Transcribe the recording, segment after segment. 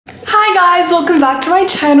guys, welcome back to my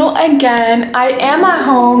channel again. I am at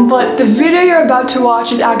home, but the video you're about to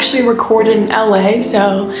watch is actually recorded in LA,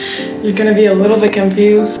 so you're gonna be a little bit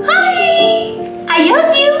confused. Hi! I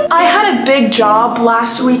love you! I had a big job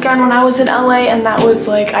last weekend when I was in LA, and that was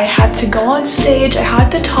like, I had to go on stage, I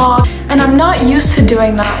had to talk, and I'm not used to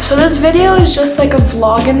doing that. So this video is just like a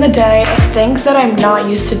vlog in the day of things that I'm not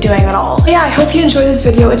used to doing at all. Yeah, I hope you enjoy this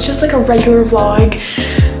video. It's just like a regular vlog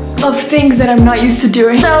of things that I'm not used to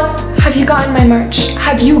doing. So, have you gotten my merch?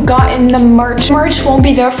 Have you gotten the merch? Merch won't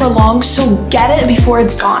be there for long, so get it before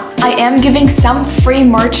it's gone. I am giving some free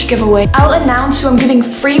merch giveaway. I'll announce who I'm giving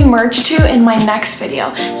free merch to in my next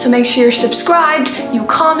video. So make sure you're subscribed, you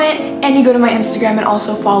comment, and you go to my Instagram and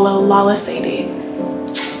also follow Lala Sari.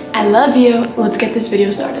 I love you. Let's get this video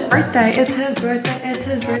started. Birthday, it's his birthday, it's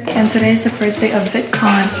his birthday. And today is the first day of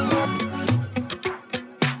VidCon.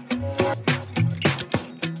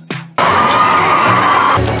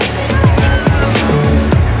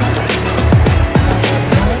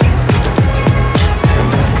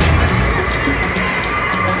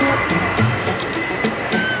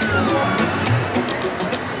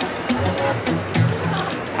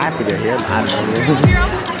 Happy to hear that.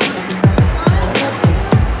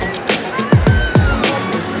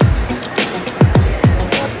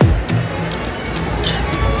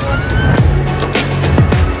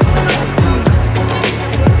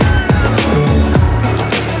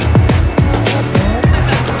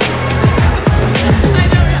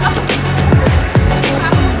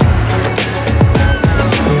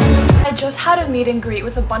 I just had a meet and greet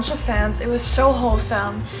with a bunch of fans. It was so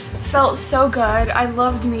wholesome. Felt so good. I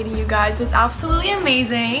loved meeting you guys. It was absolutely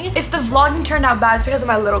amazing. If the vlogging turned out bad, it's because of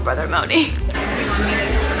my little brother, Mony.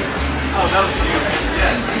 Oh, that was you.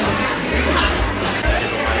 Yes.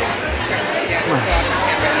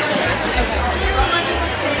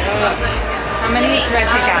 How many red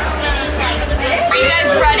pickups? Are you guys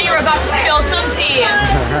ready? We're about to spill some tea.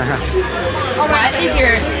 What is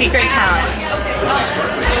your secret talent?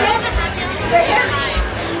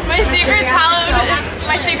 My secret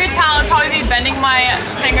talent would probably be bending my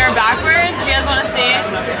finger backwards. You guys want to see?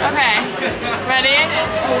 Okay, ready?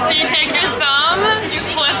 So you take your thumb, you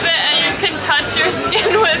flip it, and you can touch your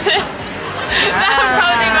skin with it. That would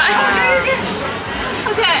probably be mine.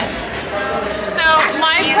 Okay. So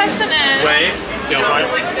my question is. Wait.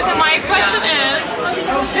 So my question is,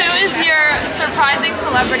 who is your surprising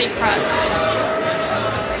celebrity crush?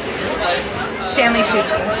 Stanley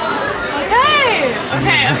Tucci.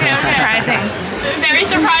 Okay. Surprising. Very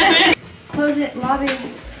surprising. Close it, lobby.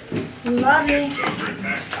 Lobby.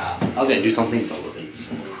 I was gonna do something, but we'll leave. This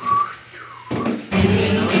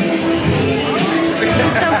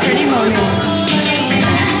is so pretty, Mony.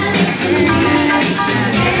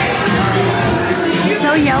 It's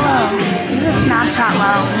so yellow. This is a Snapchat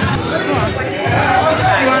low. Cool.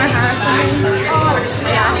 You want to have something?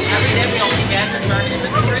 Yeah. Yes.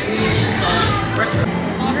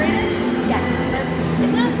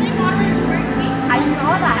 I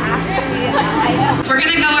saw that actually. I know. We're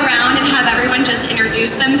gonna go around and have everyone just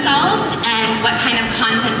introduce themselves and what kind of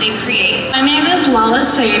content they create. My name is Lala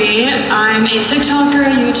Sari. I'm a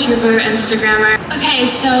TikToker, YouTuber, Instagrammer. Okay,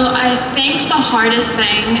 so I think the hardest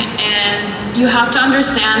thing is you have to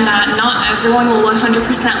understand that not everyone will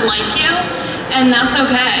 100% like you, and that's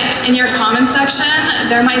okay. In your comment section,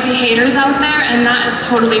 there might be haters out there, and that is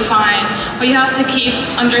totally fine. What you have to keep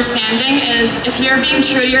understanding is if you're being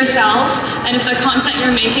true to yourself, and if the content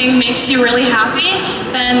you're making makes you really happy,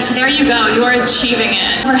 then there you go, you are achieving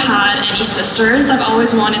it. I've never had any sisters. I've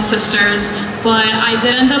always wanted sisters, but I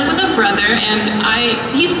did end up with a brother, and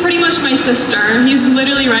he's pretty much my sister. He's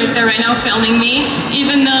literally right there right now filming me,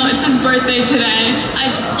 even though it's his birthday today.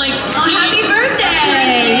 Happy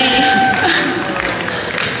birthday!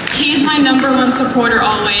 He's my #1 supporter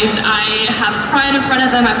always. I have cried in front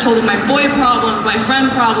of him. I've told him my boy problems, my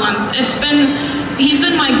friend problems. He's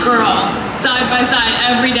been my girl, side by side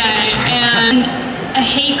every day. And a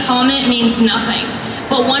hate comment means nothing.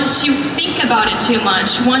 But once you think about it too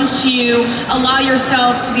much, once you allow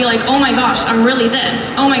yourself to be like, oh my gosh, I'm really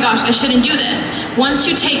this. Oh my gosh, I shouldn't do this. Once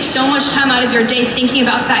you take so much time out of your day thinking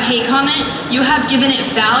about that hate comment, you have given it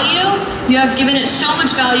value. You have given it so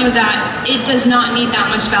much value that it does not need that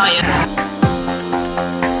much value.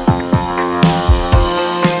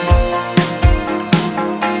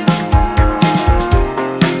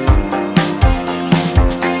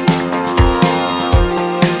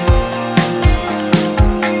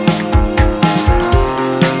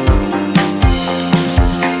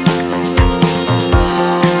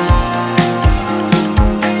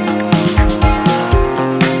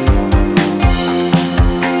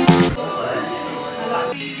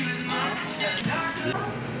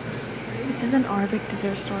 This is an Arabic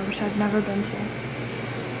dessert store, which I've never been to.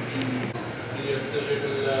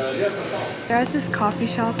 We're at this coffee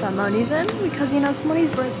shop that Mony's in because, you know, it's Mony's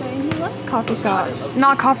birthday and he loves coffee shops.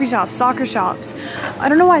 Not coffee shops, soccer shops. I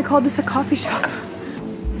don't know why I called this a coffee shop.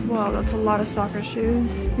 Wow, that's a lot of soccer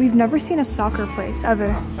shoes. We've never seen a soccer place,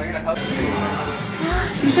 ever.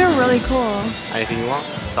 These are really cool. Anything you want?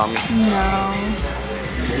 Tell me. No.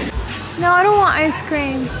 No, I don't want ice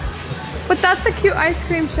cream. But that's a cute ice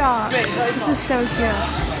cream shop. This is so cute.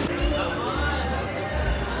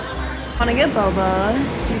 Wanna get boba.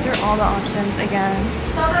 These are all the options again.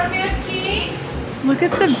 Look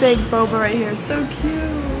at the big boba right here. It's so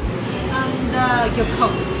cute. Your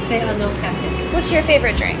Coke, there are no caffeine. What's your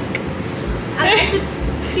favorite drink? I like the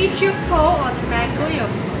peach your Coke or the mango your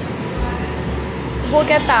Coke. We'll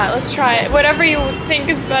get that. Let's try it. Whatever you think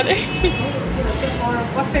is better. So for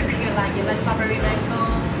what favorite you like? You like strawberry mango?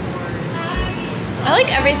 I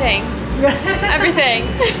like everything. Everything.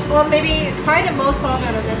 Well, maybe try the most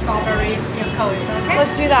popular the strawberry your Coke. Is that okay?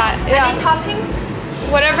 Let's do that. Yeah. Any toppings?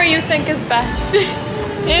 Whatever you think is best. Do you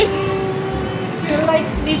like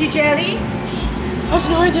lychee jelly? I have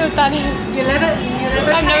no idea what that is. You never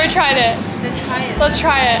I've never tried it. Then try it. Let's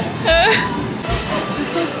try it.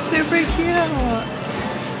 This looks super cute.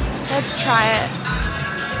 Let's try it.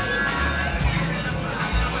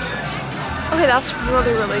 Okay, that's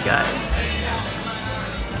really, really good.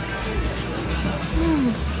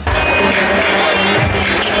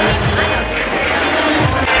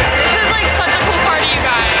 This is like such a cool party, you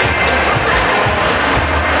guys.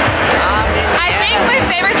 I think my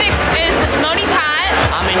favorite thing is Mony's hat.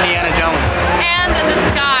 I'm Indiana Jones. And the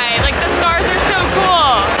sky. Like the stars are so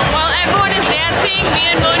cool. While everyone is dancing,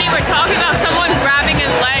 me and Mony were talking about someone grabbing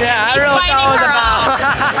his leg and me fighting her off.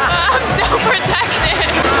 I'm so protected.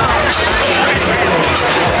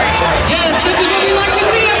 Yes, this is what we like to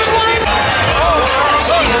see, everyone!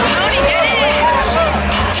 Mony did it!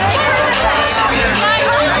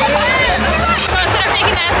 So instead of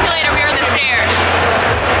taking the escalator, we were in the stairs.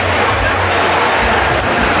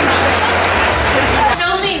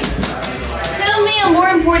 Film me, I'm more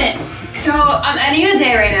important. So I'm ending the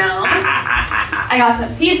day right now. I got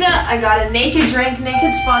some pizza, I got a naked drink,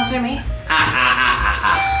 Naked sponsor me.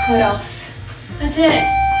 What else? That's it.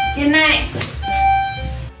 Good night.